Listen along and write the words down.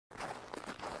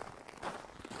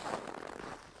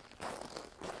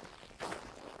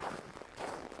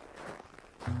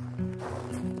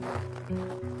I'm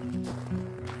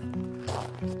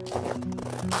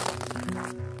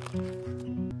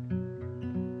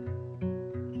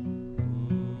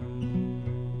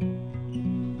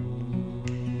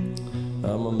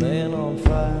a man on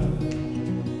fire,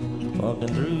 walking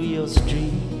through your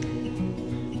street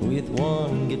with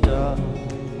one guitar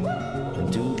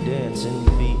and two dancing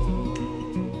feet.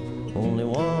 Only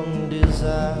one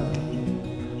desire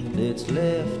that's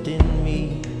left in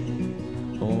me,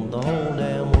 on the whole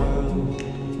damn world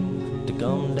to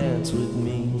come dance with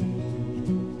me.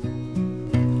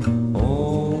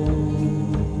 Oh,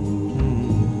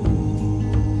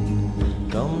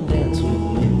 come dance with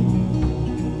me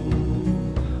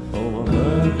over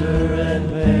murder and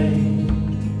pain.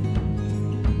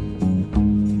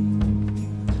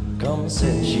 Come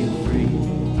set you free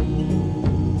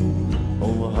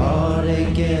over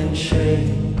heartache and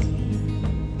shame.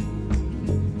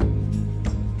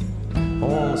 I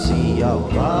wanna see your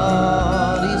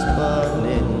bodies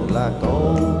burning like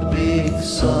old big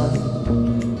sun.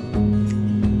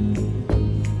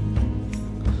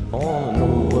 I wanna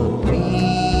know what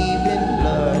we've been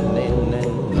learning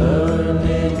and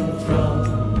learning from.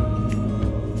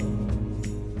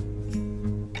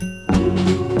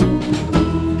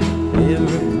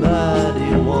 Everybody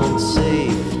wants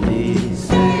safety,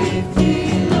 safety,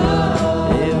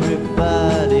 love.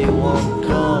 Everybody wants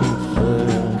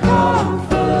comfort,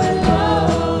 comfort,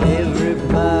 love.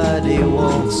 Everybody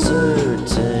wants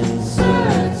certain,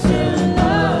 certain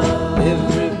love.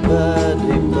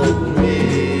 Everybody but me.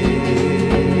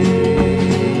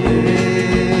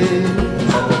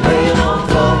 I'm a man on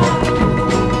fire,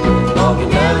 walking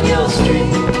down your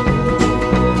street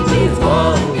with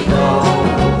one guitar,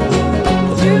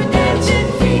 two dancing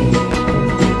feet.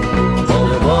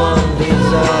 Only one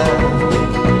desire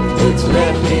that's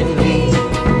left in me,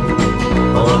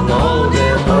 on the whole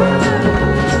damn world,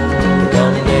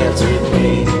 come dance with me.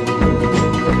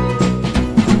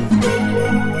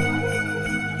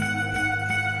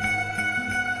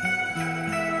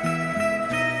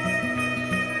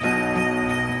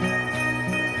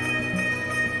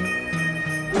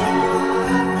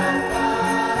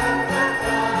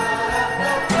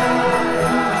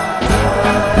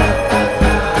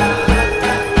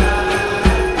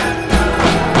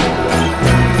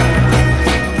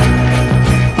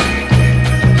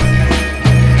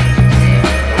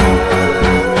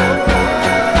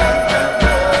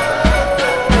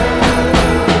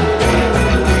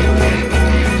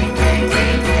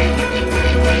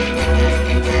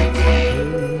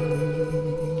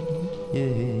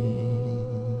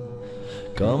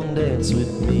 Come dance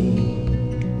with me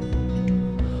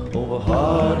over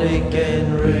heartache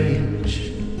and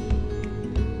rage.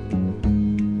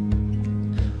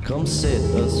 Come set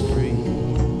us free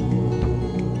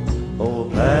over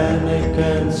panic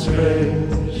and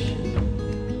strange.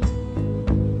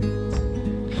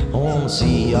 I wanna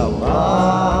see our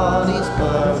bodies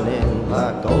burning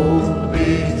like old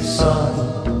big sun.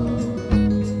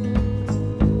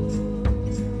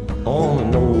 I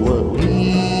wanna know what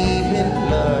we've been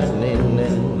learning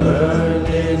and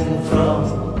learning from.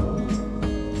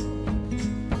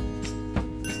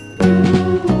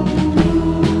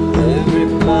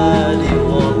 Everybody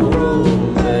want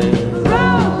romance,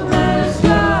 romance,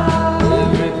 love.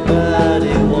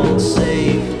 Everybody wants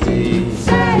safety,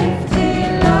 safety,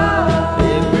 love.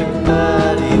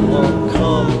 Everybody want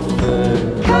comfort,